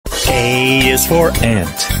A is for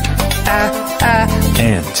ant,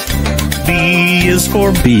 ant. B is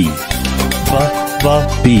for B,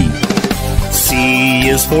 B. B. C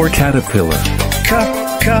is for Caterpillar,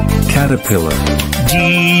 caterpillar.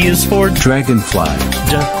 D is for Dragonfly,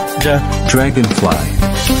 dragonfly.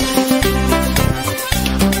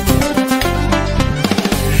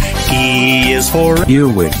 E is for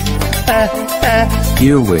Earwig,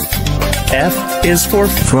 earwig. F is for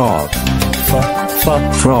Frog,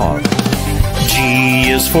 frog. G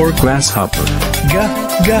is for Grasshopper,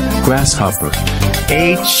 grasshopper.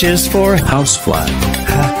 H is for Housefly,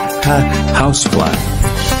 housefly.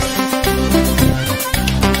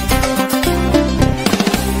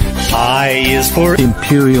 I is for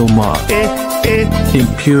Imperial moth,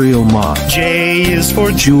 imperial moth. J is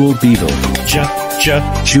for Jewel beetle,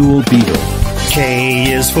 jewel beetle.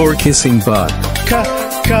 K is for Kissing bug,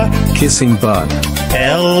 kissing bug.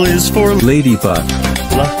 L is for Ladybug,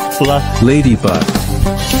 ladybug.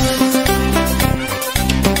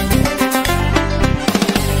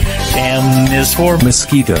 M is for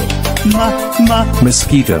Mosquito,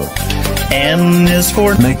 mosquito. N is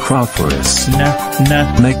for Necrophorus,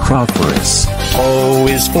 necrophorus. O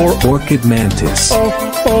is for Orchid mantis,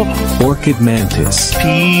 orchid mantis.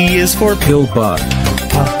 P is for Pill bug,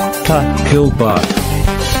 pill bug.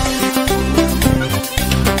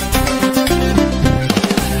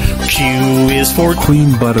 Q is for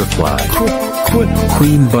Queen butterfly,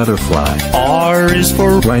 queen butterfly. R is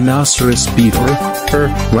for Rhinoceros beetle,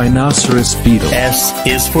 rhinoceros beetle. S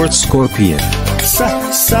is for Scorpion,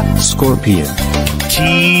 scorpion.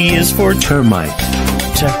 T is for Termite,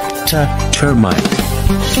 termite.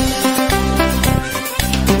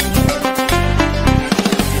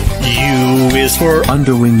 U is for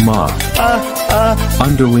Underwing moth,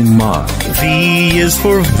 underwing moth. V is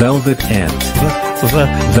for Velvet ant,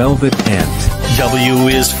 velvet ant. W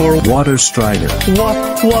is for Water strider,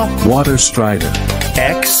 water strider.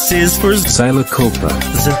 X is for Xylocopa,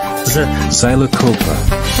 xylocopa.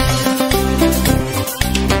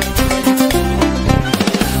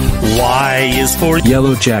 Y is for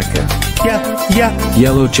Yellow jacket,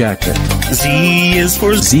 yellow jacket. Z is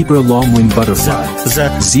for Zebra longwing butterfly,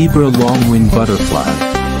 zebra longwing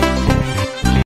butterfly.